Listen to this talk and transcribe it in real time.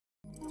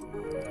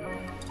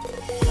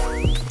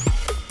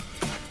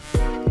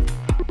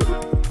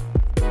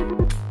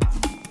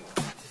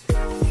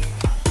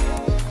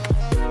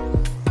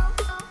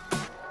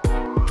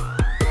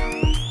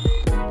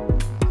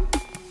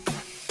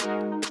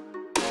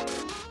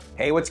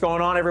Hey, what's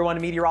going on, everyone?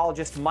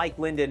 Meteorologist Mike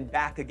Linden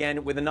back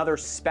again with another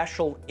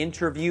special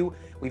interview.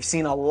 We've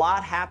seen a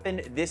lot happen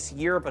this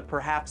year, but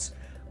perhaps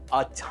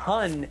a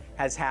ton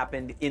has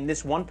happened in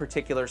this one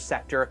particular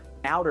sector,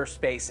 outer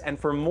space. And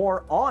for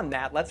more on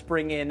that, let's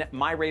bring in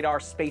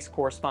MyRadar space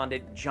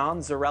correspondent John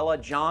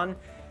Zarrella. John,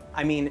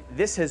 I mean,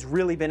 this has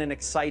really been an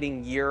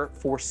exciting year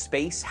for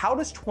space. How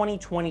does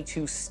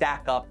 2022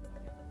 stack up?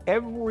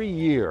 Every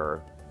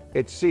year,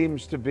 it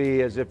seems to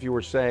be, as if you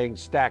were saying,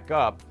 stack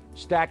up,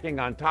 stacking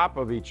on top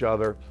of each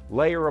other,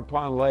 layer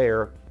upon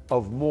layer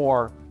of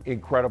more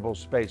incredible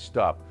space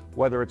stuff.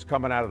 Whether it's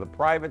coming out of the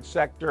private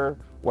sector,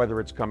 whether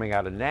it's coming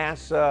out of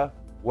NASA,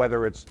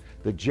 whether it's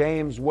the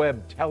James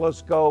Webb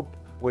telescope,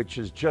 which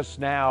has just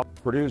now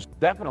produced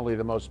definitely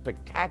the most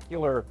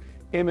spectacular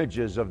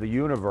images of the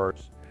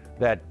universe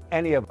that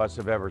any of us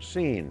have ever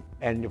seen.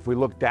 And if we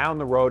look down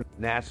the road,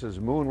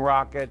 NASA's moon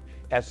rocket,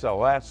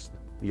 SLS,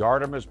 the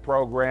Artemis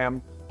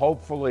program,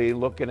 hopefully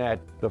looking at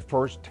the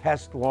first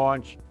test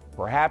launch,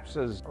 perhaps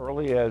as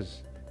early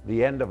as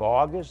the end of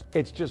August.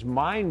 It's just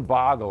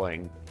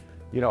mind-boggling,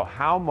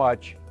 how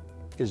much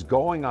is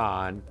going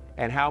on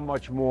and how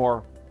much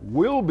more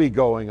will be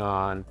going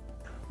on.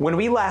 When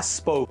we last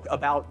spoke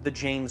about the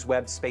James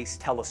Webb Space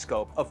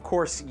Telescope, of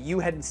course, you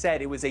had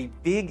said it was a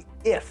big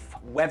if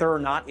whether or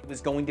not it was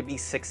going to be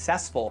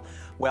successful.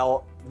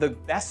 Well, the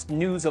best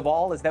news of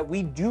all is that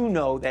we do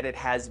know that it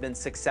has been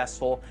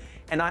successful.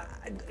 And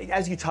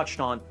as you touched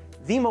on,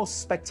 the most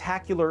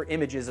spectacular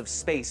images of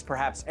space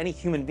perhaps any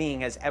human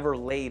being has ever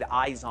laid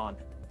eyes on.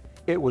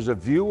 It was a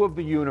view of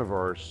the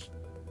universe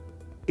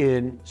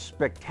in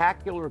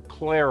spectacular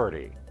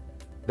clarity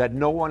that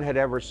no one had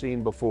ever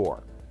seen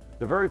before.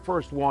 The very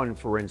first one,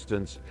 for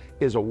instance,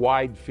 is a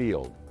wide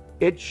field.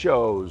 It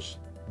shows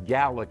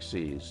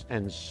galaxies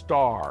and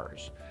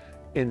stars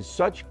in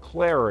such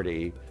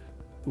clarity,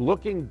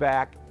 looking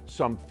back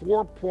some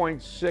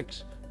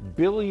 4.6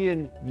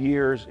 billion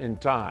years in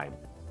time.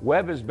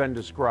 Webb has been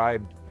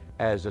described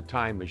as a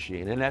time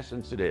machine. In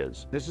essence, it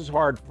is. This is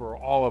hard for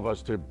all of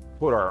us to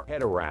put our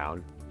head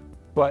around,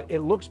 but it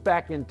looks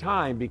back in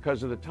time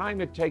because of the time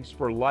it takes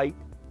for light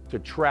to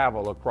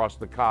travel across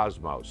the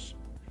cosmos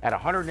at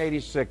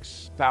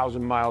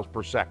 186,000 miles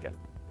per second.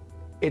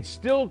 It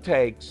still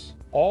takes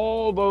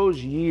all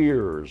those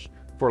years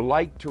for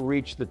light to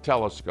reach the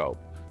telescope.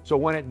 So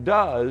when it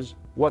does,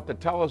 what the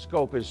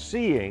telescope is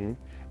seeing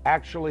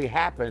actually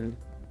happened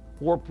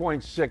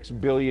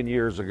 4.6 billion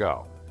years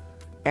ago.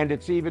 And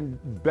it's even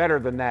better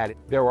than that.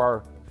 There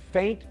are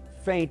faint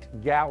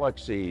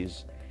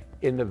galaxies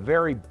in the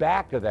very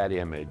back of that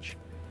image.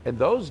 And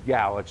those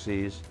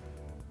galaxies,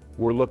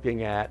 we're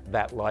looking at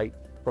that light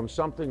from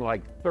something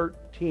like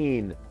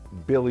 13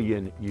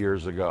 billion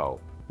years ago,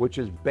 which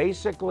is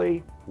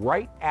basically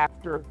right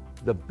after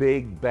the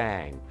Big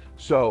Bang.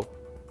 So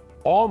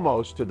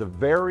almost to the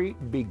very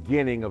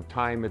beginning of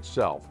time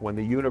itself, when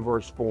the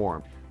universe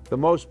formed. The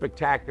most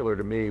spectacular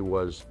to me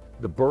was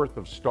the birth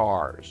of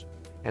stars.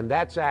 And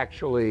that's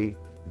actually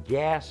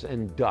gas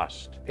and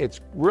dust. It's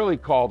really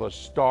called a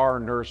star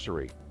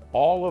nursery.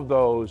 All of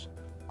those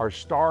are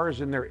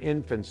stars in their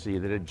infancy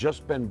that had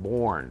just been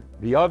born.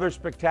 The other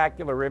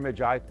spectacular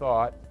image I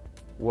thought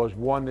was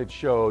one that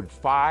showed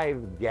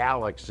 5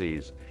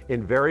 galaxies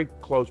in very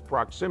close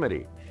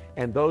proximity.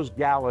 And those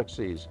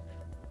galaxies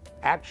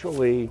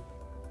actually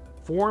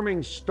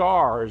forming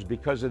stars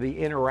because of the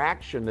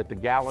interaction that the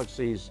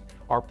galaxies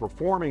are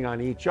performing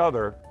on each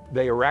other.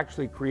 They are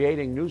actually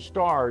creating new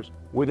stars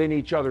within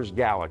each other's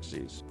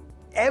galaxies.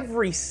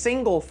 Every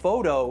single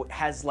photo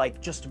has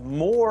just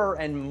more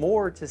and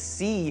more to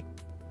see.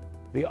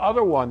 The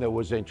other one that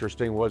was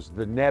interesting was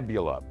the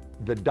nebula,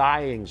 the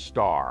dying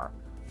star.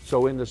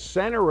 So in the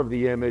center of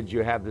the image,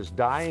 you have this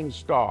dying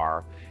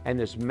star and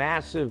this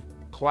massive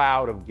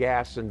cloud of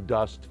gas and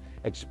dust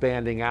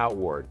expanding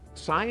outward.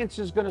 Science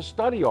is going to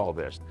study all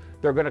this.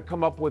 They're going to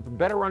come up with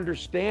better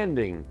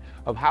understanding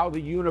of how the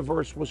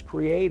universe was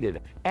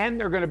created. And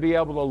they're going to be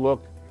able to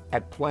look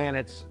at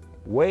planets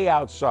way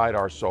outside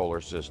our solar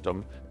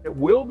system. It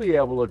will be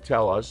able to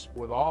tell us,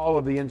 with all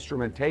of the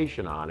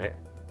instrumentation on it,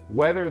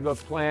 whether the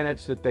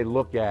planets that they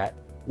look at,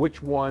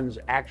 which ones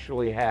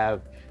actually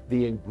have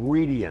the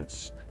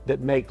ingredients that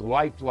make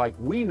life like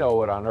we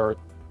know it on Earth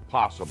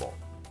possible.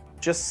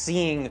 Just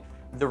seeing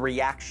the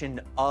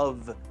reaction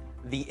of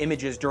the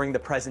images during the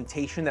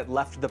presentation that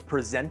left the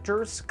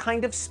presenters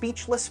kind of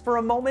speechless for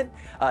a moment,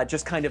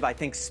 just kind of, I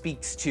think,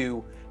 speaks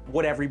to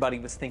what everybody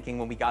was thinking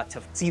when we got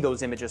to see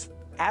those images.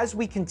 As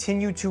we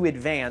continue to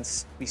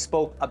advance, we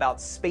spoke about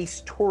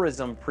space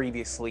tourism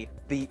previously.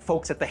 The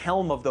folks at the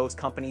helm of those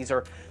companies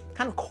are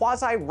kind of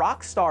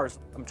quasi-rock stars.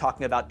 I'm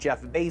talking about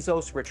Jeff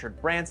Bezos, Richard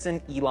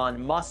Branson,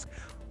 Elon Musk.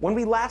 When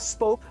we last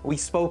spoke, we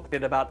spoke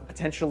about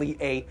potentially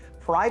a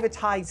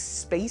privatized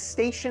space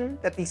station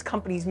that these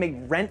companies may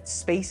rent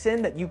space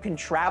in that you can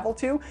travel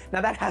to.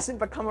 Now, that hasn't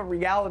become a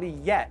reality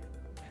yet.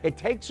 It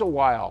takes a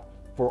while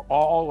for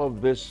all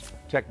of this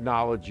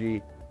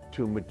technology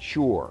to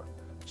mature.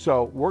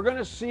 So we're going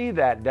to see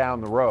that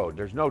down the road.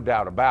 There's no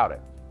doubt about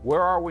it.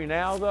 Where are we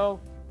now, though?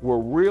 We're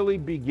really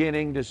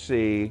beginning to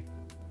see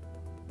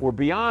we're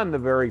beyond the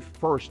very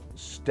first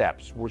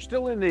steps. We're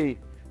still in the,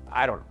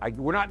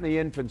 we're not in the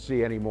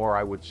infancy anymore,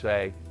 I would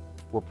say.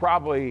 We're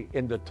probably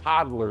in the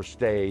toddler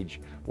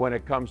stage when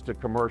it comes to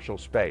commercial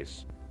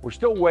space. We're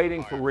still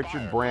waiting for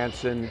Richard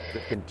Branson to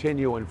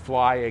continue and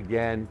fly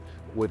again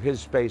with his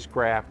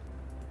spacecraft.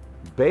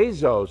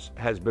 Bezos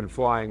has been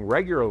flying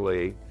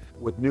regularly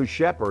with New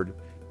Shepard,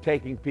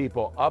 taking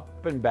people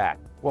up and back.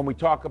 When we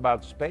talk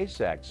about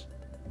SpaceX,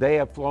 they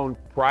have flown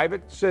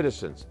private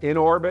citizens in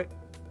orbit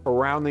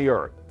around the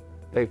Earth.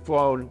 They've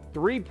flown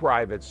 3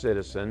 private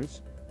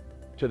citizens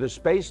to the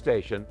space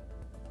station.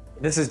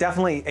 This is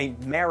definitely a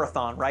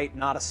marathon, right?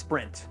 Not a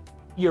sprint.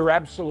 You're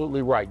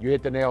absolutely right. You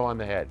hit the nail on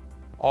the head.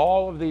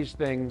 All of these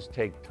things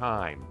take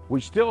time.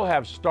 We still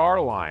have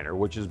Starliner,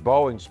 which is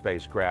Boeing's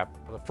spacecraft.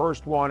 The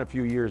first one a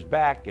few years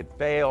back, it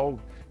failed.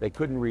 They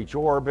couldn't reach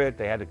orbit.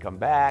 They had to come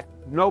back.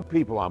 No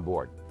people on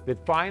board. They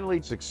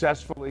finally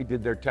successfully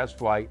did their test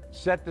flight,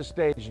 set the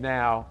stage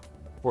now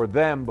for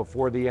them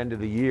before the end of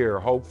the year,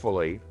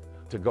 hopefully,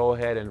 to go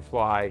ahead and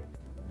fly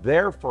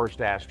their first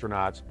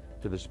astronauts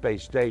to the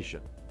space station.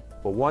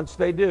 But once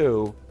they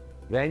do,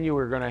 then you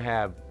are going to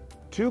have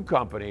 2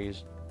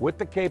 companies with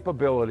the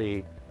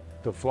capability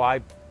to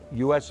fly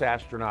U.S.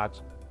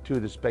 astronauts to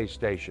the space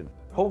station.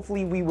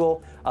 Hopefully we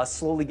will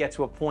slowly get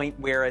to a point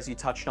where, as you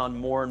touched on,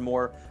 more and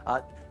more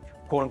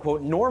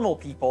quote-unquote normal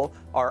people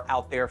are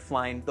out there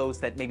flying, those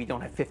that maybe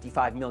don't have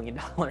 $55 million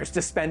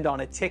to spend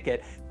on a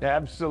ticket.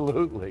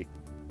 Absolutely.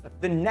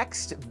 The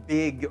next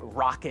big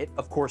rocket,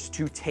 of course,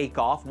 to take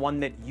off, one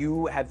that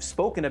you have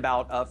spoken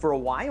about for a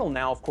while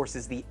now, of course,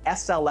 is the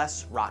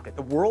SLS rocket,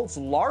 the world's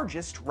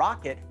largest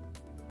rocket.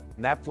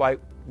 In that flight,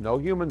 no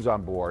humans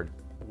on board,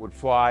 would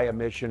fly a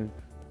mission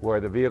where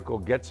the vehicle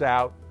gets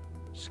out,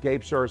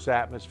 escapes Earth's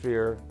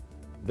atmosphere,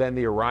 then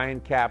the Orion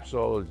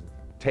capsule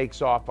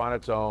takes off on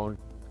its own.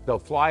 They'll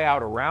fly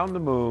out around the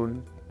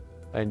moon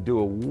and do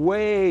a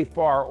way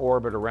far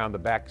orbit around the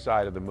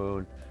backside of the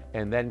moon,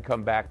 and then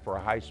come back for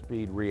a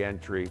high-speed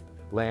re-entry,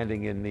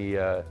 landing in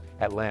the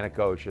Atlantic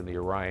Ocean, the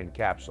Orion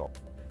capsule.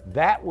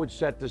 That would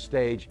set the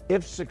stage,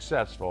 if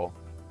successful,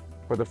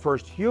 for the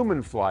first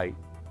human flight,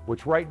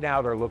 which right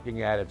now they're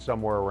looking at it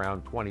somewhere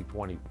around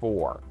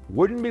 2024.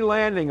 Wouldn't be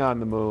landing on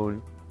the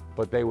moon,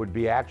 but they would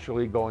be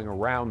actually going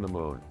around the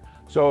moon.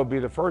 So it'd be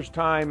the first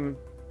time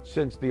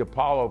since the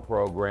Apollo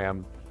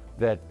program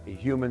that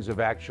humans have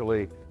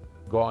actually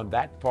gone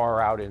that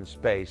far out in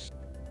space.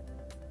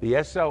 The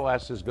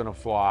SLS is going to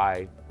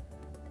fly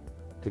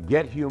to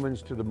get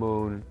humans to the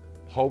moon,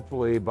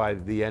 hopefully by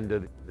the end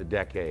of the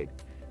decade.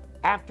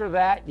 After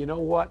that, you know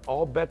what?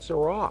 All bets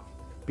are off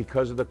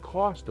because of the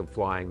cost of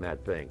flying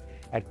that thing.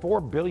 At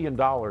 $4 billion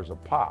a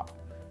pop,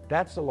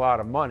 that's a lot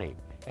of money.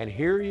 And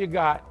here you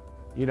got,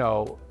 you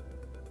know,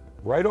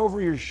 right over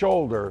your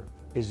shoulder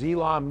is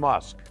Elon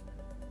Musk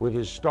with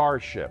his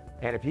Starship.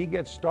 And if he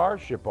gets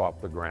Starship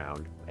off the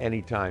ground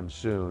anytime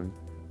soon,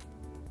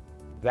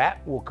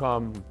 that will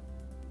come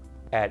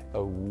at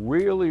a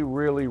really,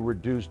 really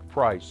reduced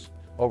price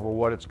over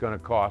what it's going to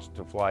cost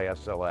to fly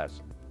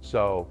SLS.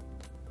 So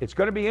it's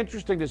going to be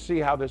interesting to see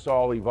how this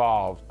all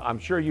evolves. I'm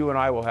sure you and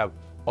I will have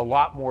a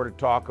lot more to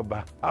talk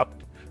about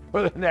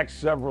for the next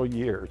several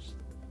years.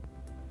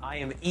 I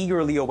am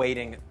eagerly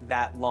awaiting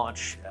that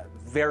launch,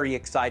 very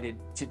excited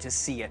to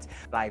see it.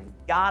 But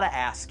I've got to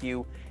ask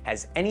you,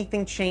 has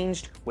anything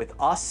changed with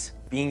us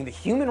being the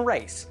human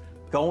race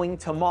going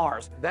to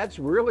Mars? That's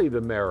really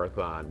the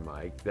marathon,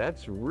 Mike.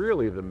 That's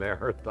really the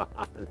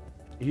marathon.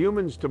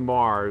 Humans to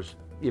Mars,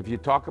 if you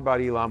talk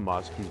about Elon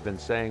Musk, he's been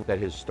saying that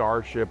his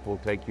Starship will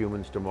take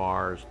humans to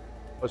Mars.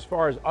 As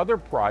far as other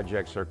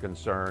projects are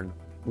concerned,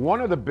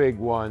 one of the big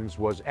ones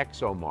was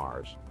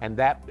ExoMars, and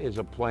that is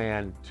a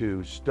plan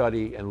to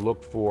study and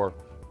look for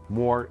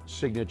more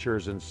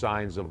signatures and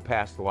signs of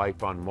past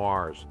life on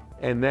Mars.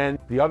 And then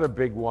the other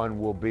big one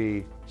will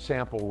be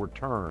sample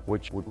return,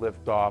 which would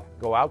lift off,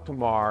 go out to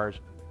Mars,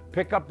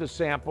 pick up the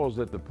samples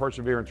that the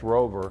Perseverance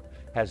rover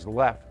has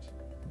left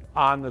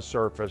on the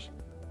surface,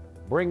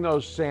 bring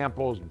those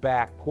samples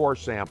back, core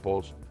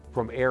samples,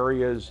 from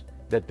areas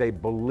that they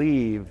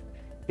believe,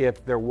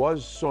 if there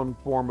was some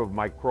form of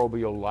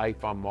microbial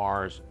life on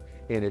Mars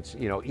in its,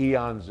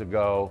 eons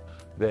ago,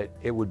 that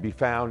it would be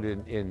found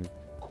in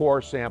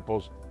core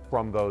samples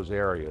from those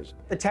areas.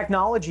 The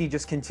technology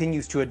just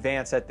continues to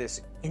advance at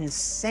this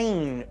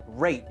insane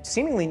rate,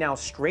 seemingly now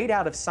straight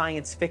out of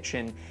science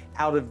fiction.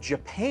 Out of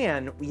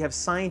Japan, we have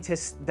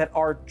scientists that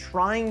are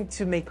trying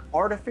to make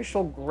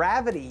artificial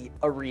gravity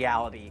a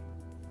reality.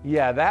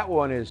 Yeah, that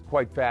one is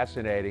quite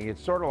fascinating.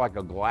 It's sort of like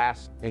a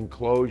glass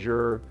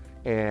enclosure,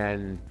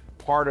 and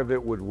part of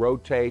it would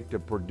rotate to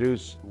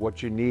produce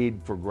what you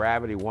need for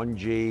gravity,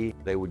 1G.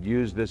 They would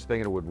use this thing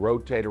and it would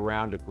rotate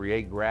around to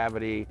create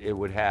gravity. It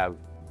would have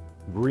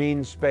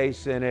green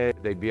space in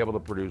it. They'd be able to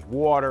produce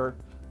water,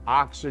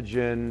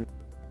 oxygen.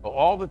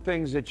 All the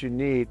things that you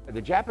need.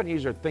 The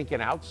Japanese are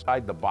thinking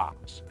outside the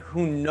box.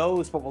 Who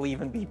knows what will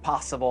even be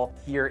possible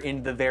here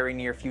in the very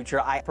near future.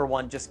 I, for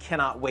one, just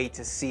cannot wait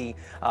to see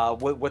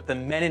what the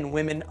men and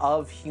women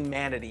of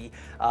humanity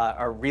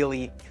are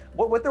really,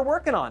 what they're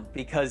working on,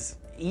 because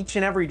each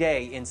and every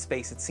day in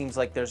space, it seems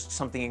like there's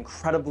something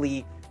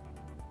incredibly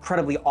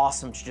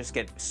awesome to just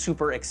get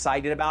super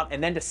excited about,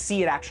 and then to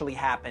see it actually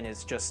happen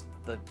is just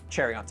the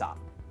cherry on top.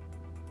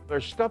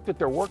 There's stuff that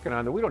they're working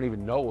on that we don't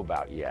even know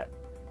about yet,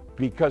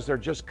 because they're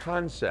just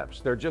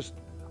concepts. They're just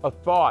a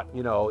thought,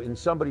 you know, in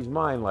somebody's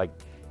mind, like,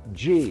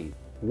 gee,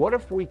 what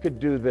if we could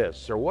do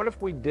this? Or what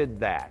if we did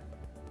that?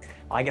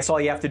 I guess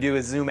all you have to do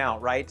is zoom out,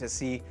 right, to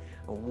see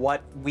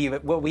what we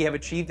have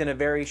achieved in a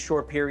very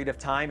short period of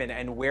time,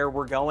 and where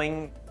we're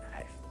going.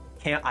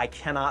 I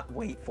cannot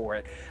wait for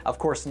it. Of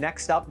course,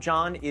 next up,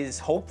 John, is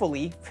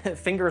hopefully,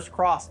 fingers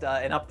crossed,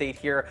 an update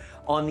here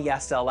on the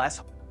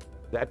SLS.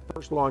 That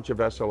first launch of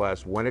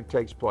SLS, when it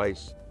takes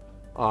place,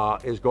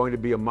 is going to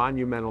be a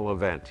monumental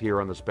event here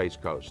on the Space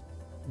Coast.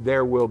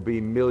 There will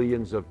be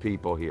millions of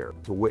people here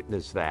to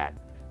witness that,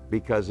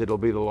 because it'll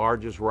be the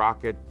largest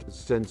rocket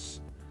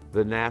since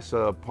the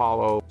NASA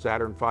Apollo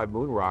Saturn V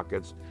moon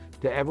rockets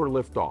to ever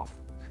lift off.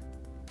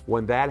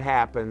 When that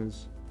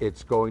happens,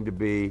 it's going to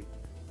be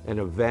an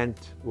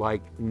event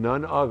like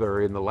none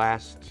other in the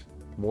last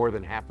more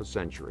than half a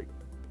century.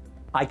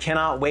 I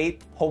cannot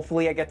wait.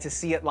 Hopefully I get to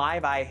see it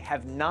live. I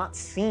have not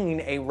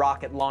seen a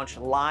rocket launch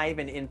live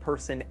and in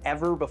person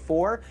ever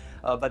before,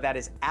 but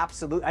that's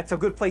a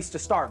good place to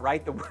start,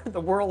 right?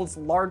 The world's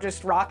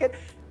largest rocket.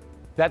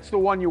 That's the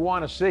one you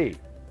want to see.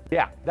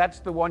 Yeah, that's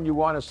the one you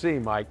want to see,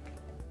 Mike.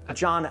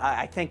 John,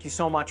 I thank you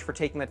so much for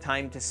taking the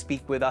time to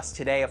speak with us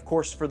today. Of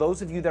course, for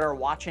those of you that are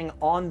watching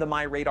on the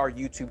MyRadar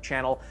YouTube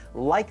channel,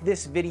 like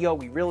this video.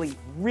 We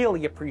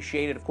really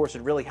appreciate it. Of course,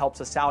 it really helps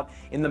us out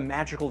in the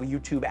magical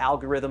YouTube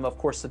algorithm. Of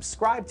course,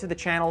 subscribe to the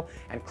channel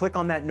and click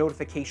on that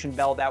notification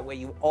bell. That way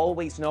you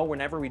always know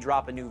whenever we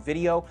drop a new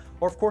video,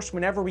 or of course,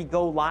 whenever we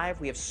go live.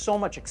 We have so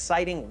much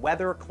exciting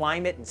weather,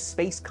 climate, and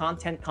space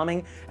content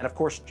coming. And of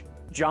course,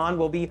 John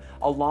will be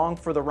along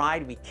for the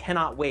ride. We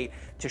cannot wait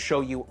to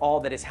show you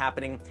all that is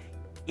happening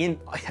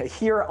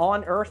here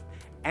on Earth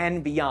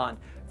and beyond.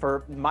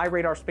 For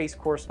MyRadar space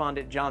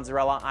correspondent John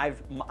Zarrella,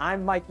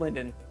 I'm Mike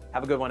Linden.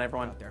 Have a good one,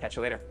 everyone. Catch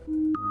you later.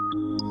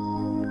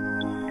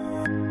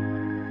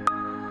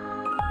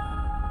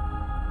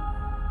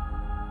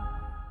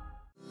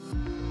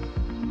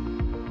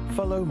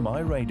 Follow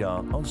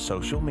MyRadar on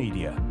social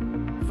media: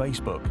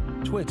 Facebook,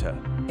 Twitter,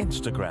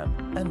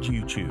 Instagram, and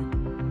YouTube.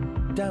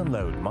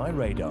 Download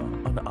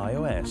MyRadar on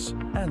iOS,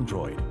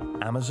 Android,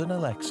 Amazon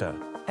Alexa,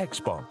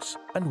 Xbox,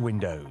 and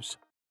Windows.